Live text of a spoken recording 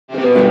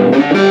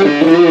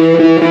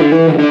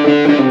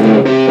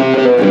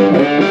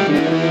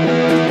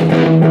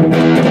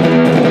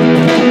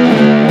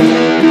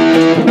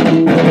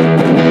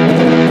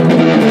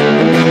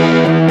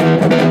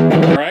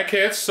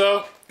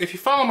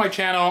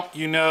channel,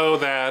 you know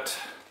that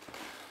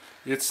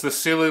it's the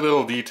silly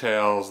little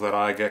details that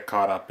I get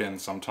caught up in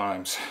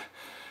sometimes.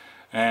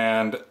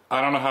 And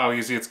I don't know how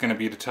easy it's going to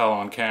be to tell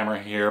on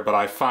camera here, but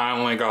I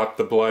finally got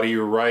the bloody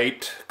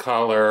right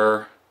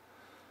color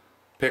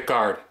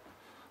pickguard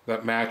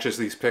that matches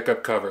these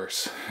pickup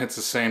covers. It's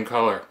the same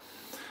color.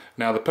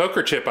 Now the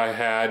poker chip I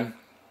had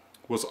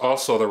was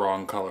also the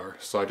wrong color,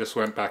 so I just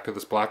went back to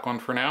this black one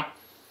for now.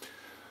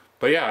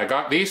 But yeah, I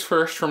got these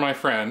first from my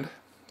friend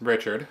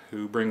Richard,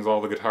 who brings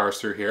all the guitars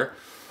through here.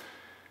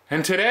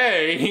 And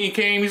today he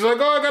came, he's like,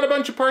 oh, I got a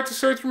bunch of parts to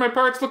search for my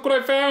parts, look what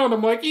I found.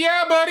 I'm like,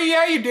 yeah buddy,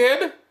 yeah you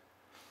did.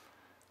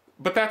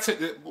 But that's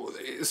it.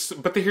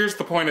 But here's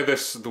the point of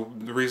this, the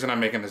reason I'm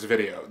making this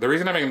video. The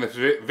reason I'm making this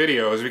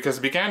video is because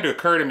it began to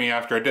occur to me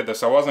after I did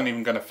this, I wasn't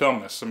even going to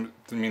film this.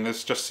 I mean,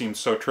 this just seemed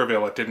so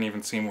trivial, it didn't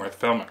even seem worth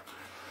filming.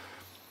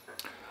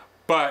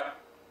 But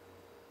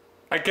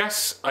I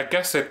guess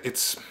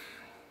it's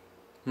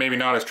maybe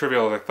not as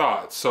trivial as I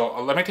thought. So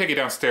let me take you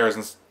downstairs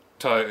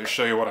and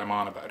show you what I'm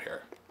on about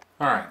here.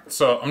 Alright,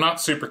 so I'm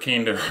not super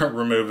keen to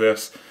remove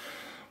this,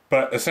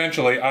 but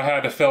essentially I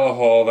had to fill a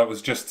hole that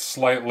was just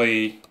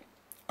slightly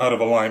out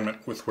of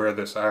alignment with where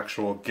this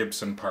actual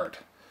Gibson part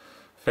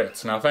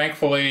fits. Now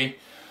thankfully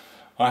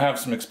I have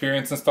some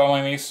experience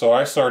installing these, so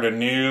I sort of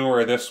knew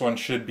where this one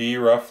should be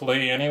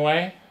roughly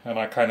anyway, and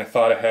I kind of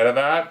thought ahead of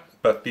that,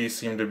 but these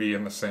seem to be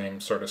in the same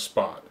sort of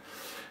spot.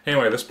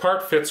 Anyway, this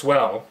part fits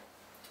well,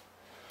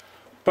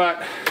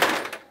 but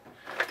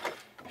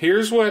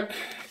here's what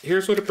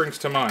it brings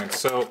to mind.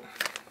 So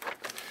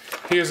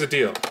here's the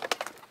deal.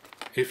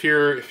 If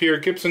you're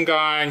a Gibson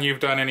guy and you've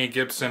done any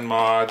Gibson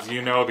mods,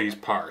 you know these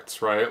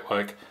parts, right?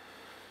 Like,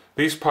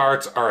 these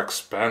parts are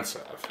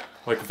expensive,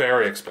 like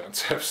very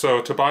expensive.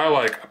 So to buy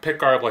like a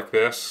pickguard like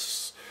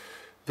this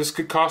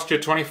could cost you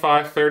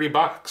 25, 30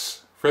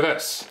 bucks for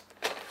this.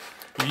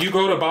 You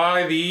go to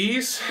buy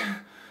these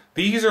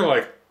are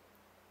like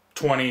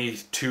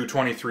 $22,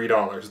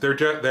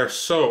 $23. They're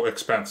so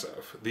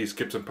expensive, these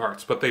Gibson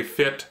parts, but they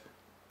fit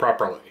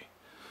properly,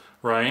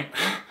 right?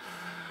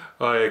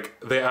 Like,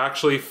 they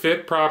actually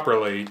fit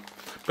properly.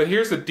 But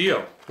here's the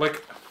deal,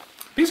 like,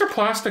 these are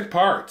plastic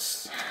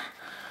parts.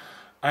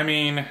 I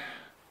mean,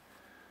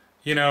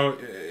 you know,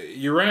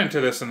 you run into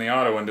this in the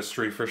auto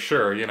industry for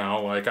sure, you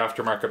know, like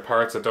aftermarket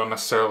parts that don't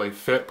necessarily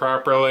fit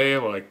properly,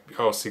 like,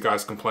 oh, see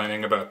guys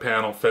complaining about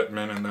panel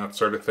fitment and that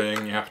sort of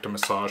thing. You have to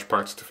massage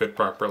parts to fit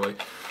properly.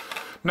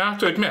 Now, I have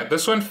to admit,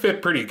 this one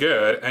fit pretty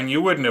good, and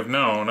you wouldn't have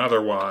known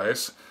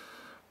otherwise,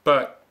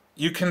 but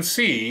you can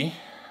see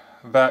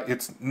that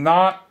it's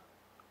not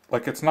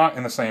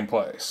in the same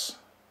place.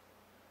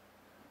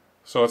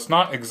 So it's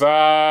not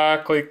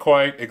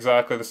quite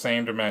exactly the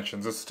same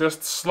dimensions. It's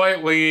just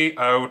slightly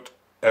out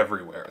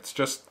everywhere. It's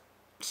just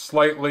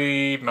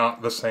slightly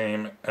not the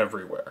same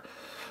everywhere.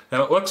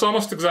 And it looks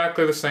almost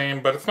exactly the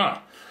same, but it's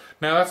not.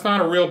 Now that's not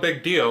a real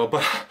big deal,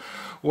 but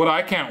what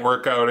I can't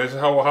work out is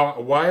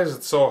why is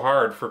it so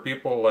hard for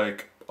people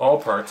like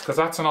AllParts, because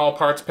that's an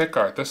AllParts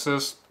pickguard. This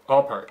is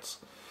AllParts.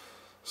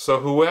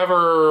 So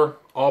whoever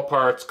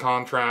AllParts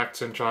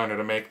contracts in China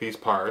to make these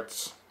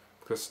parts,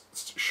 because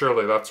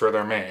surely that's where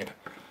they're made.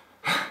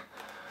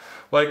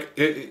 Like,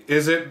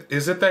 is it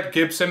that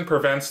Gibson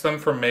prevents them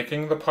from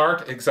making the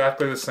part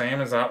exactly the same?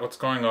 Is that what's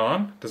going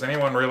on? Does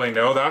anyone really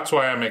know? That's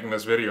why I'm making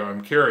this video.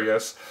 I'm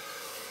curious.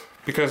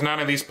 Because none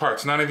of these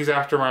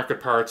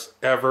aftermarket parts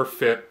ever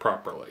fit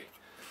properly.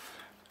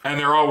 And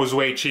they're always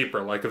way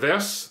cheaper. Like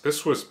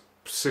this was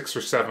 $6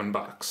 or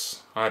 $7.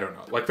 I don't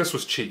know. Like, this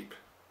was cheap.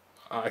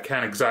 I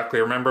can't exactly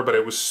remember, but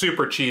it was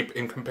super cheap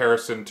in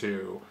comparison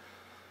to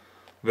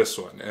this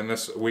one. And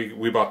this,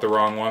 we bought the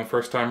wrong one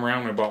first time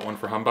around. We bought one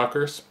for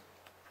humbuckers.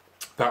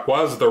 That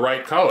was the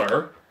right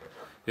color.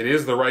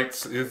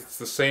 It's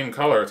the same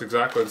color. It's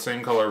exactly the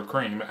same color of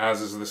cream as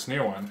is this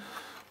new one.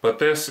 But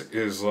this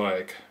is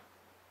like,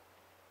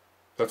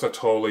 that's a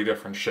totally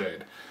different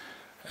shade.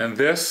 And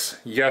this,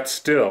 yet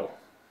still,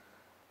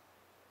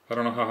 I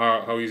don't know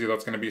how easy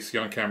that's going to be to see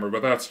on camera,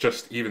 but that's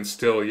just even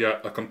still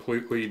yet a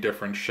completely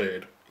different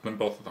shade than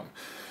both of them.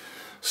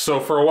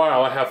 So for a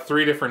while I had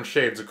 3 different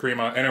shades of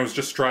cream on, and it was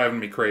just driving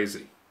me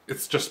crazy.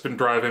 It's just been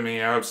driving me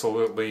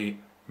absolutely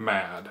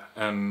mad,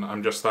 and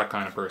I'm just that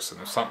kind of person.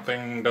 If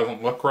something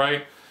doesn't look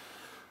right,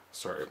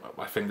 sorry about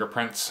my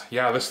fingerprints.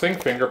 Yeah, this thing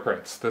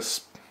fingerprints.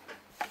 This,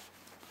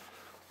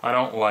 I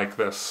don't like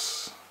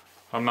this.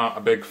 I'm not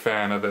a big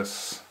fan of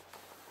this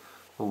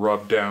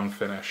rub down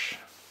finish.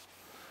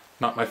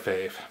 Not my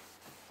fave.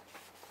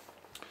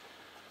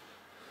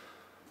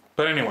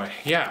 But anyway,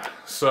 yeah,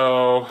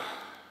 so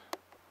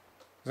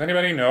does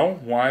anybody know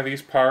why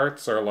these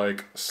parts are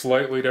like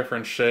slightly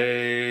different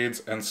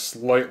shades and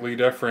slightly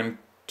different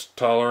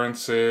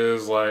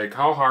tolerances? Like,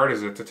 how hard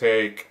is it to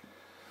take,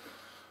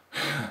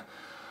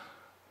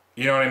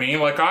 you know what I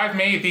mean? Like, I've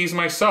made these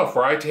myself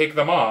where I take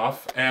them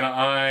off and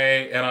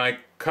I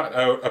cut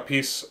out a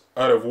piece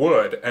out of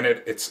wood, and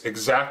it's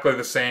exactly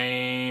the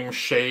same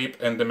shape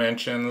and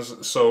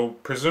dimensions, so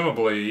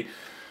presumably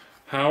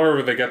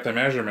however they get the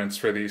measurements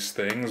for these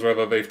things,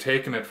 whether they've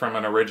taken it from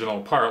an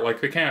original part,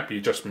 like they can't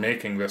be just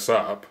making this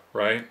up,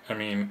 right? I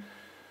mean,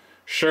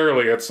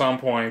 surely at some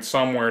point,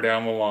 somewhere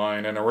down the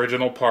line, an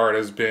original part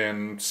has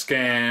been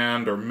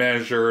scanned or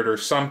measured or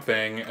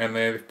something, and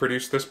they've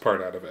produced this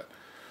part out of it.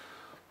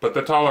 But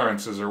the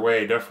tolerances are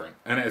way different,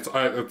 and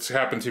it's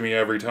happened to me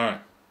every time.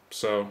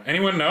 So,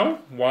 anyone know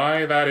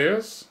why that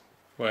is?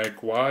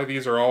 Like, why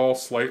these are all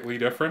slightly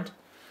different?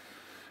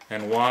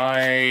 And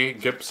why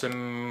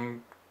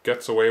Gibson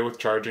gets away with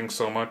charging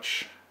so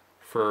much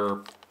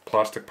for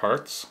plastic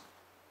parts?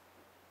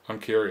 I'm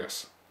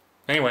curious.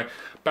 Anyway,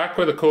 back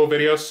with a cool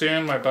video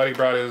soon. My buddy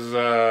brought his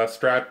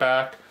Strat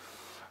back.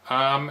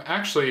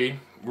 Actually,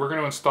 we're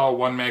going to install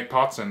 1 meg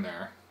pots in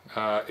there.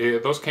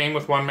 Those came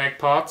with 1 meg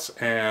pots,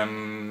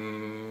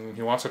 and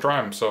he wants to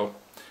try them, so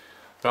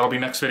that'll be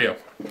next video.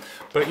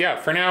 But yeah,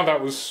 for now,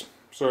 that was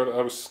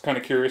I was kind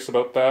of curious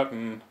about that,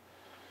 and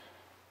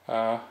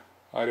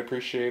I'd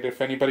appreciate if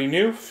anybody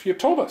knew if you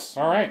told us.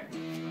 Alright,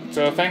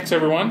 so thanks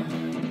everyone.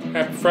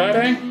 Happy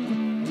Friday.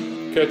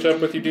 Catch up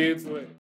with you dudes.